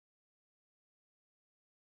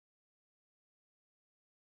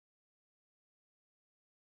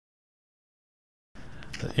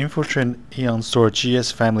The Infortrend EonStor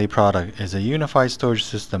GS family product is a unified storage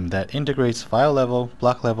system that integrates file level,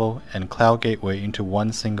 block level, and cloud gateway into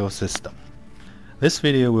one single system. This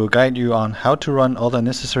video will guide you on how to run all the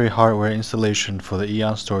necessary hardware installation for the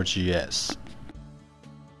EonStor GS.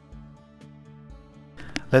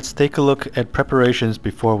 Let's take a look at preparations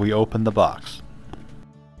before we open the box.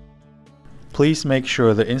 Please make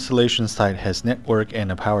sure the installation site has network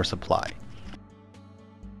and a power supply.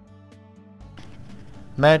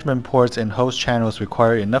 Management ports and host channels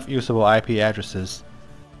require enough usable IP addresses,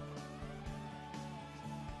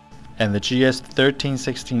 and the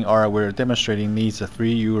GS1316R we're demonstrating needs a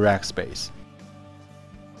 3U rack space.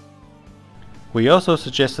 We also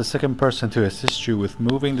suggest a second person to assist you with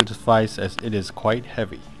moving the device as it is quite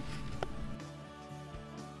heavy.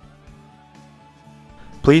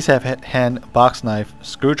 Please have at hand box knife,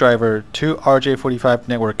 screwdriver, 2 RJ45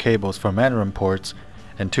 network cables for management ports,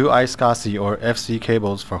 and 2 iSCSI or FC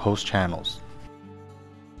cables for host channels.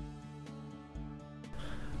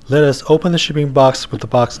 Let us open the shipping box with the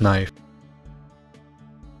box knife.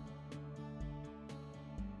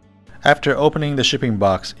 After opening the shipping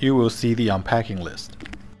box, you will see the unpacking list.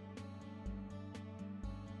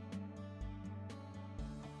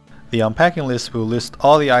 The unpacking list will list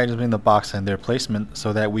all the items in the box and their placement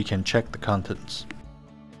so that we can check the contents.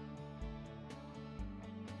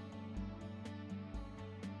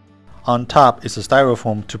 On top is a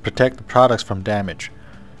styrofoam to protect the products from damage.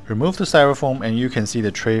 Remove the styrofoam and you can see the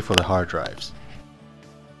tray for the hard drives.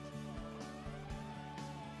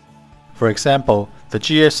 For example, the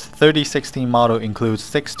GS3016 model includes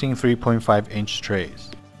 16 3.5-inch trays.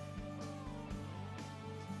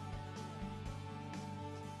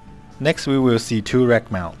 Next we will see 2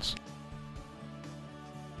 rack mounts.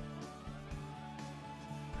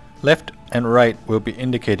 Left and right will be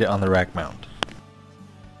indicated on the rack mount.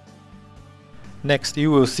 Next you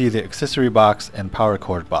will see the accessory box and power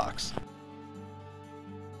cord box.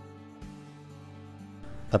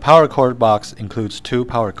 The power cord box includes 2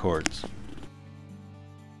 power cords.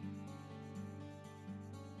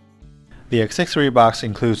 The accessory box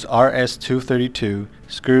includes RS-232,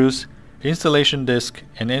 screws, installation disc,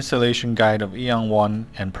 and installation guide of Eon 1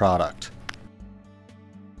 and product.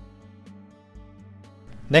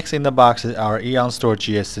 Next in the box is our EonStor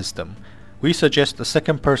GS system. We suggest a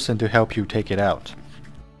second person to help you take it out.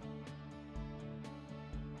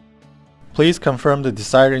 Please confirm the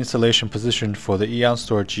desired installation position for the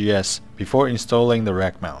EonStor GS before installing the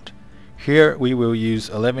rack mount. Here we will use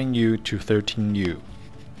 11U to 13U.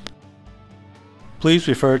 Please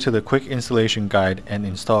refer to the quick installation guide and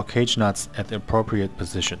install cage nuts at the appropriate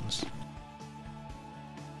positions.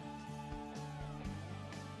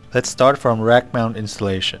 Let's start from rack mount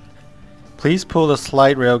installation. Please pull the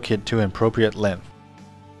slide rail kit to an appropriate length.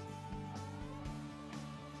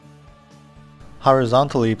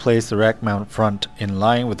 Horizontally place the rack mount front in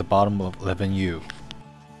line with the bottom of 11U.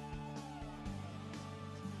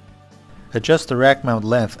 Adjust the rack mount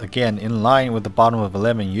length again in line with the bottom of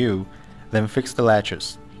 11U, then fix the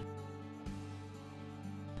latches.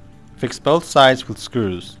 Fix both sides with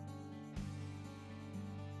screws.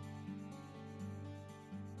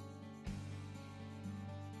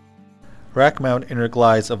 Rack mount inner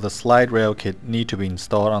glides of the slide rail kit need to be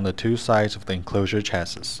installed on the 2 sides of the enclosure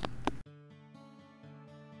chassis.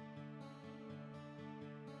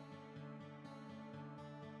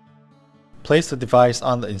 Place the device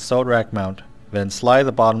on the installed rack mount, then slide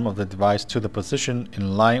the bottom of the device to the position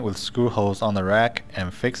in line with screw holes on the rack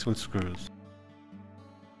and fix with screws.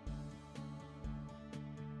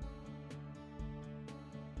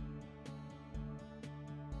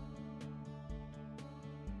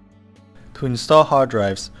 To install hard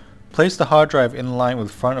drives, place the hard drive in line with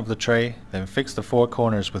front of the tray, then fix the 4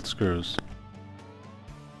 corners with screws.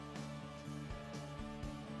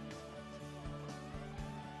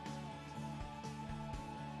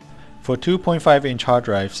 For 2.5-inch hard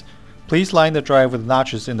drives, please line the drive with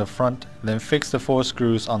notches in the front, then fix the 4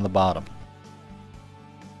 screws on the bottom.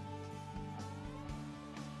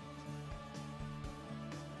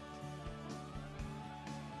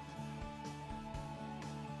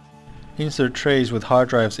 Insert trays with hard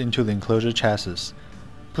drives into the enclosure chassis.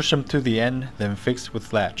 Push them to the end, then fix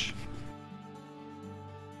with latch.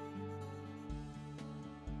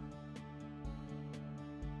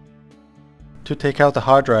 To take out the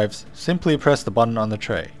hard drives, simply press the button on the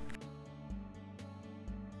tray.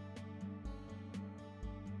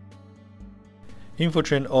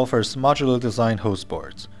 Infortrend offers modular design host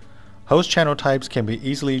boards. Host channel types can be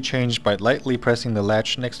easily changed by lightly pressing the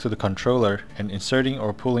latch next to the controller and inserting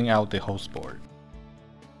or pulling out the host board.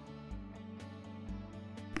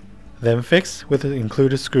 then fix with the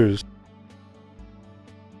included screws.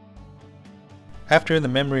 After the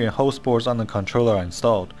memory and host boards on the controller are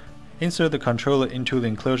installed, insert the controller into the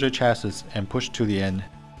enclosure chassis and push to the end.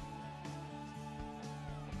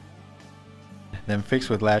 Then fix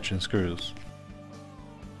with latch and screws.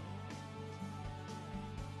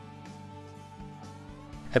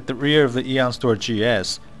 At the rear of the EonStor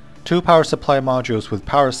GS, two power supply modules with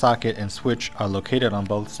power socket and switch are located on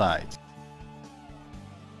both sides.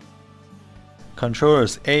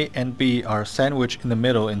 Controllers A and B are sandwiched in the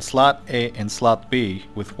middle in slot A and slot B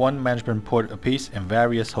with one management port apiece and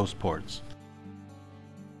various host ports.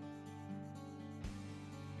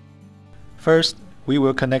 First, we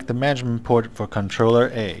will connect the management port for controller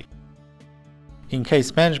A. In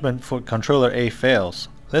case management for controller A fails,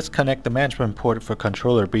 let's connect the management port for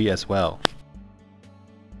controller B as well.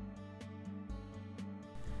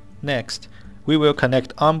 Next, we will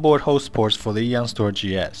connect onboard host ports for the EonStor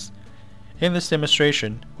GS. In this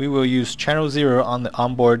demonstration, we will use channel 0 on the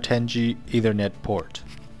onboard 10G Ethernet port.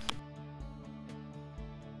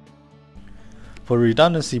 For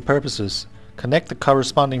redundancy purposes, connect the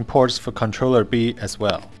corresponding ports for controller B as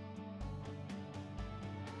well.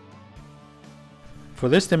 For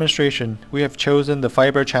this demonstration, we have chosen the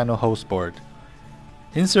fiber channel host board.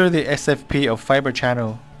 Insert the SFP of fiber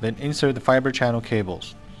channel, then insert the fiber channel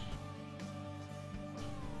cables.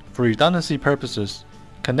 For redundancy purposes,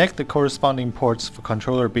 connect the corresponding ports for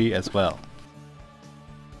controller B as well.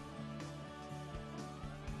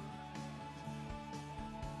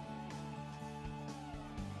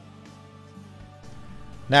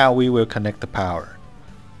 Now we will connect the power.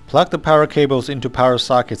 Plug the power cables into power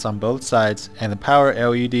sockets on both sides and the power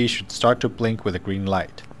LED should start to blink with a green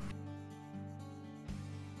light.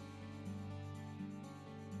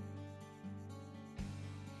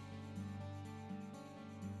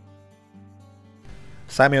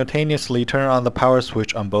 Simultaneously turn on the power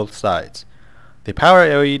switch on both sides. The power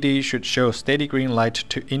LED should show steady green light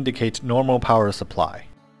to indicate normal power supply.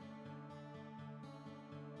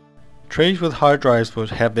 Trays with hard drives will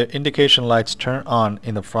have their indication lights turned on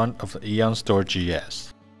in the front of the EonStor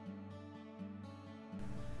GS.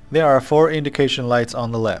 There are 4 indication lights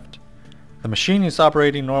on the left. The machine is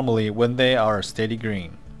operating normally when they are steady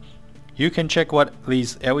green. You can check what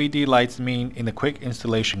these LED lights mean in the quick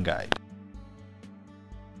installation guide.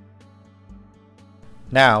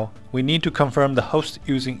 Now, we need to confirm the hosts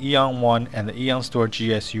using EON1 and the EonStor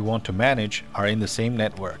GS you want to manage are in the same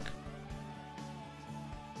network.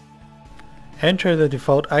 Enter the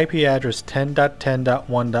default IP address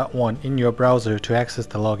 10.10.1.1 in your browser to access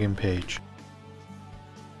the login page.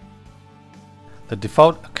 The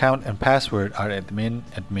default account and password are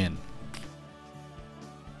admin.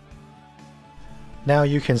 Now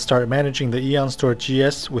you can start managing the EonStor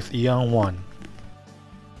GS with EON1.